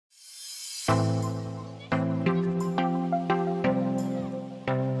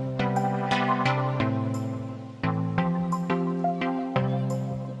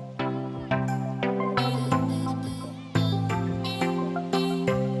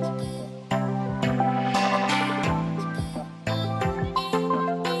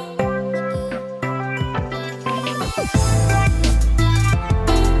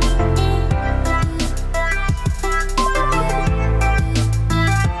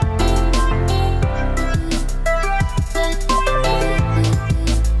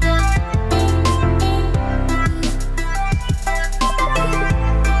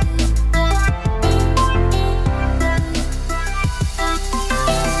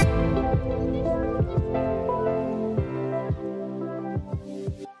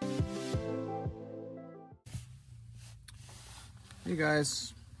Hey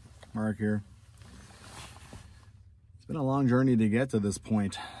guys, Mark here. It's been a long journey to get to this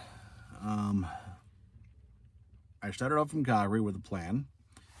point. I started off from Calgary with a plan.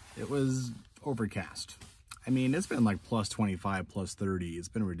 It was overcast. I mean, it's been like plus 25, plus 30. It's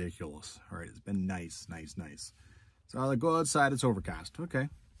been ridiculous. All right, it's been nice. So I go outside, it's overcast. Okay.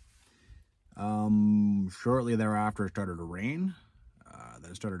 Shortly thereafter, it started to rain.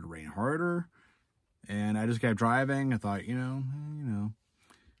 Then it started to rain harder. And I just kept driving. I thought,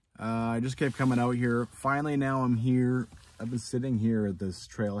 I just kept coming out here. Finally, now I'm here. I've been sitting here at this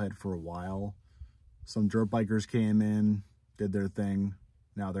trailhead for a while. Some dirt bikers came in, did their thing.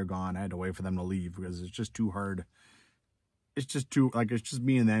 Now they're gone. I had to wait for them to leave because it's just too hard. It's just too, it's just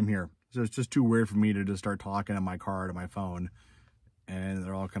me and them here. So it's just too weird for me to just start talking in my car to my phone. And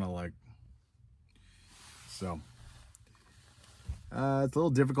they're all kind of like, so. It's a little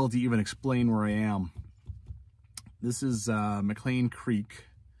difficult to even explain where I am. This is McLean Creek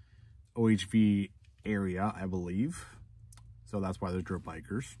OHV area, I believe. So that's why there's dirt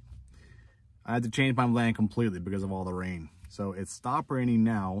bikers. I had to change my plan completely because of all the rain. So it's stopped raining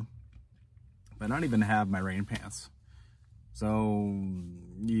now, but I don't even have my rain pants. So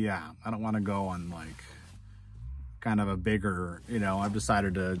yeah, I don't want to go on like kind of a bigger, I've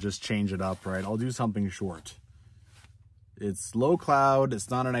decided to just change it up, right? I'll do something short. It's low cloud, it's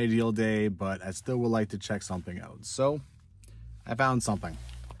not an ideal day, but I still would like to check something out. So I found something.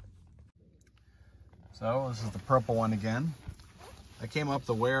 So this is the purple one again. I came up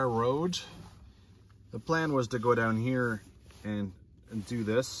the Ware Road. The plan was to go down here and do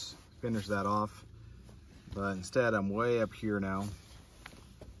this, finish that off. But instead I'm way up here now,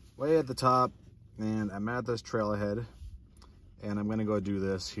 way at the top, and I'm at this trailhead, and I'm gonna go do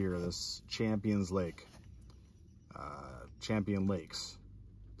this here, this Champion Lakes.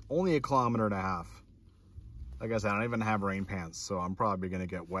 Only 1.5 kilometers. Like I said, I don't even have rain pants, so I'm probably gonna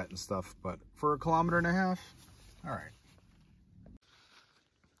get wet and stuff, but for 1.5 kilometers, all right.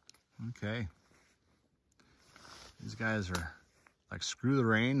 Okay. These guys are like, screw the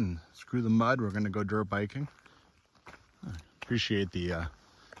rain and screw the mud. We're gonna go dirt biking. I appreciate the, I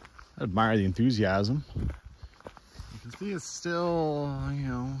admire the enthusiasm. You can see it's still,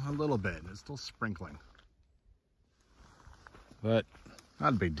 a little bit. It's still sprinkling. But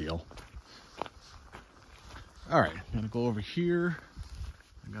not a big deal. All right, I'm gonna go over here.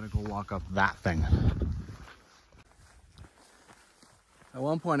 I gotta go walk up that thing. At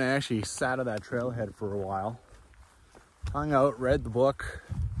one point, I actually sat at that trailhead for a while, hung out, read the book,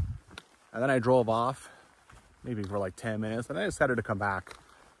 and then I drove off, maybe for like 10 minutes, and I decided to come back.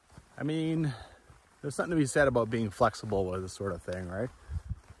 I mean, there's something to be said about being flexible with this sort of thing, right?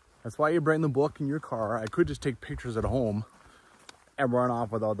 That's why you bring the book in your car. I could just take pictures at home and run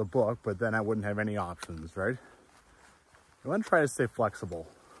off without the book, but then I wouldn't have any options, right? I want to try to stay flexible.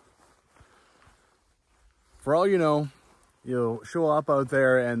 For all you know, you'll show up out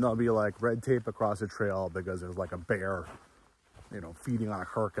there and there'll be like red tape across the trail because there's like a bear, feeding on a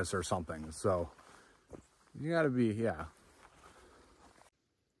carcass or something. So you gotta be, yeah.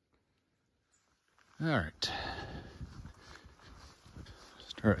 All right.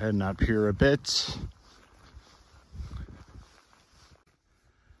 Start heading up here a bit.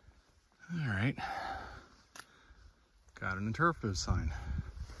 All right, got an interpretive sign.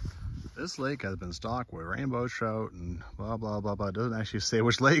 This lake has been stocked with rainbow trout and blah, blah, blah, blah. It doesn't actually say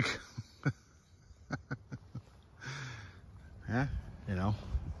which lake. Yeah,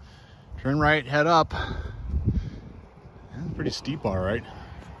 turn right, head up. It's pretty steep, all right.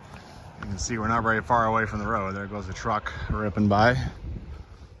 You can see we're not very far away from the road. There goes a truck ripping by.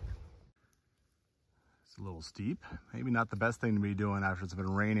 A little steep, maybe not the best thing to be doing after it's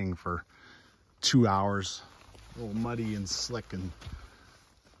been raining for 2 hours. A little muddy and slick and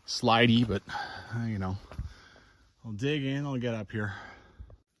slidey, but I'll dig in, I'll get up here.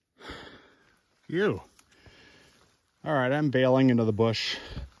 All right, I'm bailing into the bush.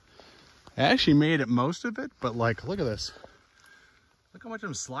 I actually made it most of it, but like, look at this. Look how much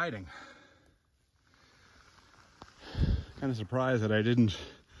I'm sliding. Kind of surprised that I didn't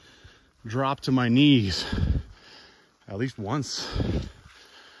drop to my knees at least once.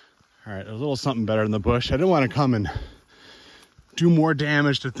 All right, a little something better in the bush. I didn't want to come and do more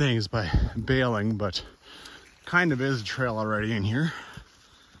damage to things by bailing, but kind of is a trail already in here.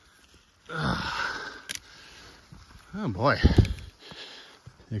 Oh boy.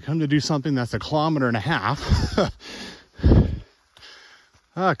 You come to do something that's 1.5 kilometers.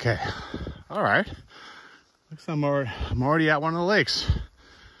 Okay, all right. Looks like I'm already at one of the lakes.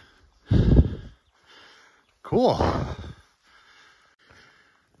 Cool.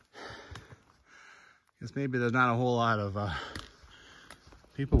 Guess maybe there's not a whole lot of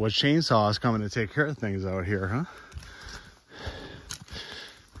People with chainsaws coming to take care of things out here, huh?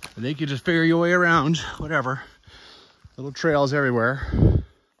 I think you just figure your way around, whatever. Little trails everywhere.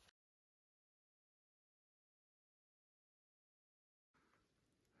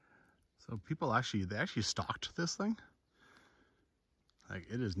 So people they actually stocked this thing. Like,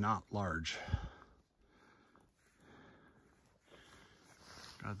 it is not large.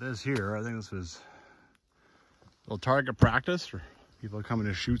 Got this here. I think this was a little target practice for people coming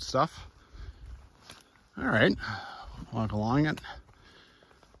to shoot stuff. All right, walk along it.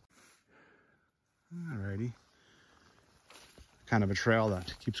 Alrighty. Kind of a trail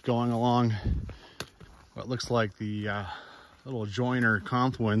that keeps going along what looks like the little joiner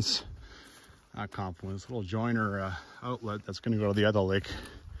confluence. Not confluence, little joiner outlet that's going to go to the other lake.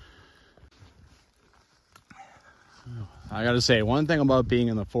 I gotta say, one thing about being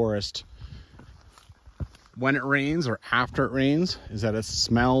in the forest when it rains or after it rains is that it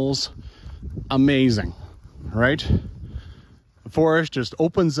smells amazing, right? The forest just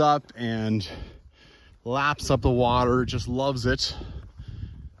opens up and laps up the water, just loves it.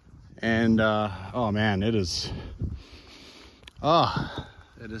 And oh man, it is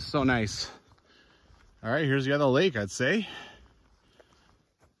so nice. All right, here's the other lake, I'd say.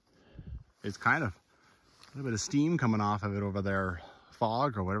 It's kind of a little bit of steam coming off of it over there,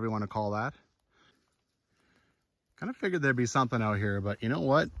 fog or whatever you want to call that. Kind of figured there'd be something out here, but you know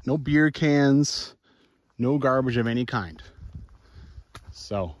what? No beer cans, no garbage of any kind.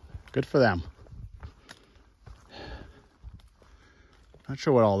 So, good for them. Not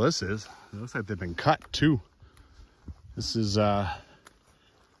sure what all this is. It looks like they've been cut too. This is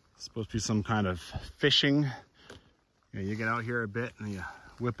supposed to be some kind of fishing. You know, you get out here a bit and you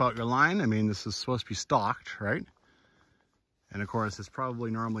whip out your line. I mean, this is supposed to be stocked, right? And of course, it's probably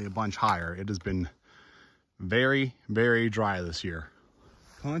normally a bunch higher. It has been very, very dry this year.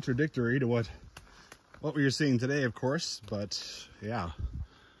 Contradictory to what we were seeing today, of course, but yeah.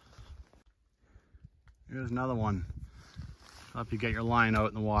 Here's another one. Help you get your line out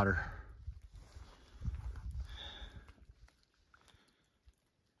in the water.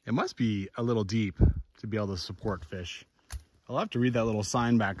 It must be a little deep to be able to support fish. I'll have to read that little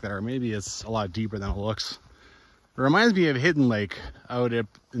sign back there. Maybe it's a lot deeper than it looks. It reminds me of Hidden Lake out in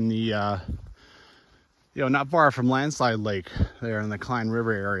the, you know, not far from Landslide Lake there in the Klein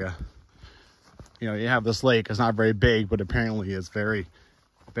River area. You know, you have this lake. It's not very big, but apparently it's very,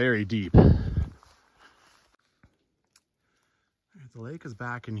 very deep. The lake is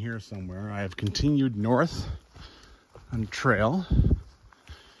back in here somewhere. I have continued north on the trail.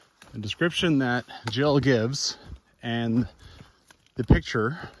 The description that Jill gives and the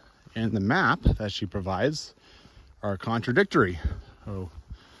picture and the map that she provides are contradictory. So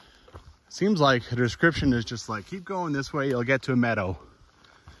it seems like the description is just like, keep going this way, you'll get to a meadow.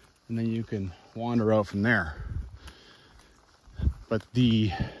 And then you can wander out from there. But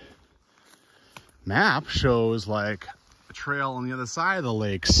the map shows like a trail on the other side of the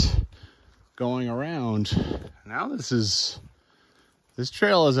lakes going around. Now this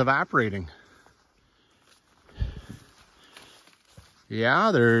trail is evaporating.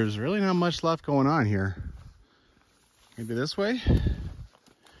 Yeah, there's really not much left going on here. Maybe this way?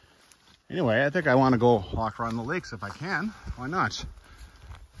 Anyway, I think I want to go walk around the lakes if I can. Why not?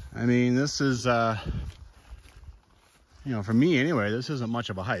 I mean, this is, you know, for me anyway, this isn't much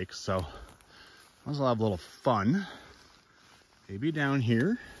of a hike, so might as well have a little fun. Maybe down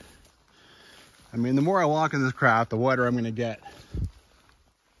here. I mean, the more I walk in this crap, the wetter I'm going to get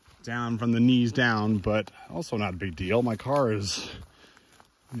down from the knees down, but also not a big deal. My car is,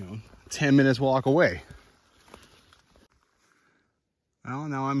 you know, 10 minutes walk away. Well,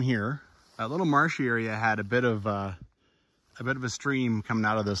 now I'm here. That little marshy area had a bit of a stream coming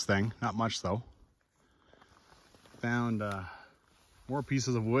out of this thing. Not much though. Found more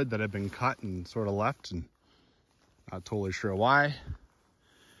pieces of wood that had been cut and sort of left, and not totally sure why.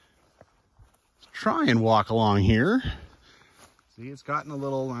 Let's try and walk along here. See, it's gotten a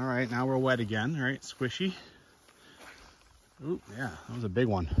little, all right, now we're wet again, all right, squishy. Ooh, yeah, that was a big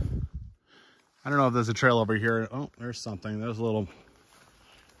one. I don't know if there's a trail over here. Oh, there's something. There's a little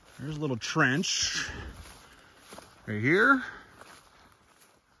trench right here.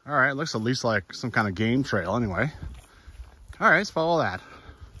 All right, looks at least like some kind of game trail anyway. All right, let's follow that.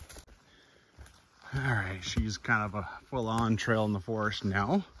 All right, she's kind of a full-on trail in the forest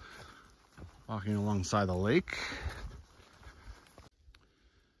now. Walking alongside the lake.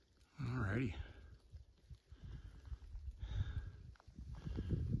 Alrighty.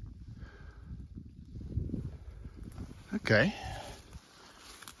 Okay.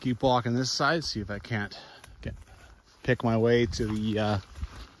 Keep walking this side, see if I can't pick my way to the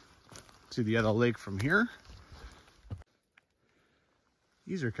See the other lake from here.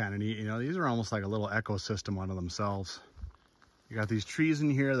 These are kind of neat, you know, these are almost like a little ecosystem unto themselves. You got these trees in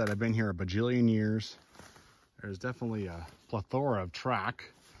here that have been here a bajillion years. There's definitely a plethora of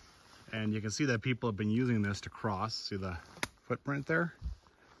track. And you can see that people have been using this to cross. See the footprint there?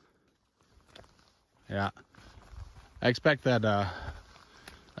 Yeah. I expect that,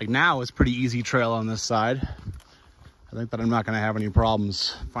 like now it's pretty easy trail on this side. I think that I'm not gonna have any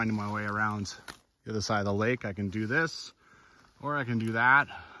problems finding my way around the other side of the lake. I can do this, or I can do that.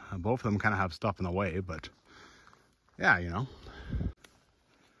 Both of them kind of have stuff in the way, but yeah, you know.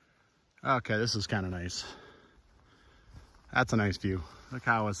 Okay, this is kind of nice. That's a nice view. Look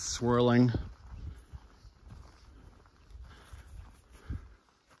how it's swirling.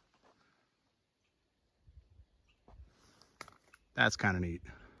 That's kind of neat.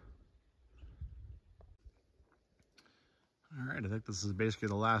 All right, I think this is basically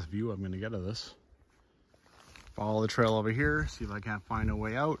the last view I'm going to get of this. Follow the trail over here, see if I can't find a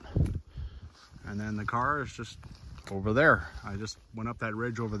way out. And then the car is just over there. I just went up that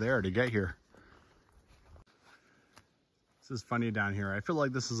ridge over there to get here. This is funny down here. I feel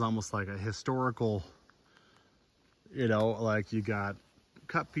like this is almost like a historical, you know, like you got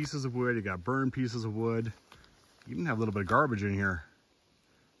cut pieces of wood, you got burned pieces of wood. You even have a little bit of garbage in here.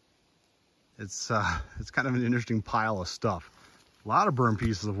 It's kind of an interesting pile of stuff. A lot of burned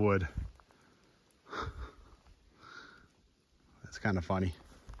pieces of wood. That's kind of funny.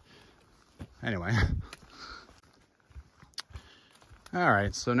 Anyway. All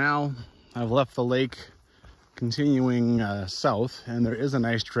right, so now I've left the lake, continuing south, and there is a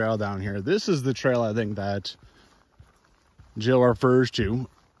nice trail down here. This is the trail I think that Jill refers to.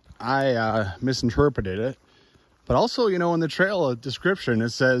 I misinterpreted it. But also, you know, in the trail description, it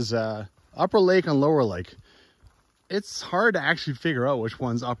says upper lake and lower lake. It's hard to actually figure out which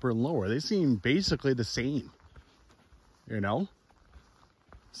one's upper and lower. They seem basically the same, you know?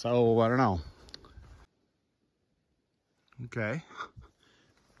 So, I don't know. Okay.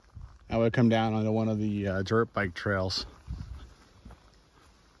 I would come down onto one of the dirt bike trails.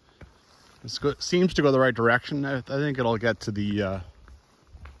 It seems to go the right direction. I think it'll get to the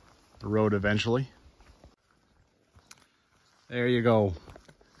road eventually. There you go.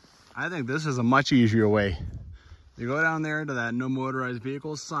 I think this is a much easier way. You go down there to that no motorized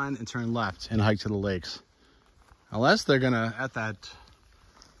vehicles sign and turn left and hike to the lakes. Unless they're gonna, at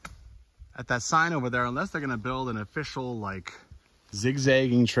that sign over there, unless they're gonna build an official like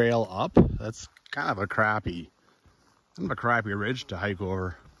zigzagging trail up, that's kind of a crappy ridge to hike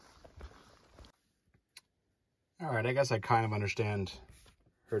over. All right, I guess I kind of understand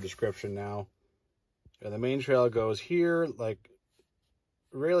her description now. And the main trail goes here, like,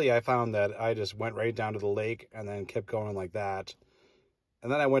 really I found that I just went right down to the lake and then kept going like that.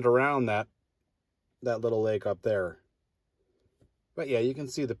 And then I went around that little lake up there. But yeah, you can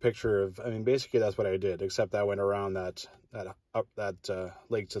see the picture of, I mean, basically that's what I did, except I went around that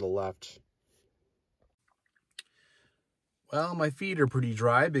lake to the left. Well, my feet are pretty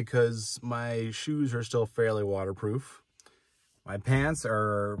dry because my shoes are still fairly waterproof. My pants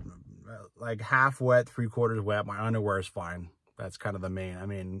are like half wet, 3/4 wet. My underwear is fine. That's kind of the main. I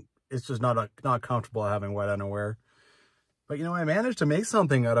mean, it's just not comfortable having wet underwear. But you know, I managed to make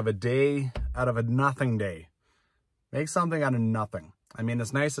something out of a day, out of a nothing day. Make something out of nothing. I mean,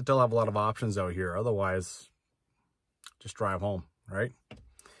 it's nice to still have a lot of options out here. Otherwise, just drive home, right?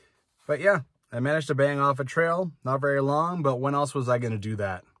 But yeah, I managed to bang off a trail. Not very long, but when else was I going to do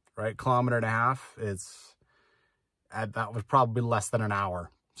that, right? 1.5 kilometers. That was probably less than an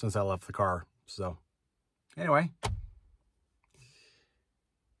hour since I left the car. So anyway,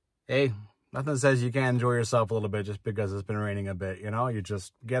 hey, nothing says you can't enjoy yourself a little bit just because it's been raining a bit, you know? You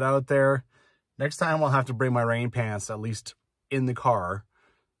just get out there. Next time I'll have to bring my rain pants at least in the car.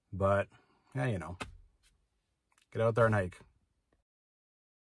 But yeah, you know, get out there and hike.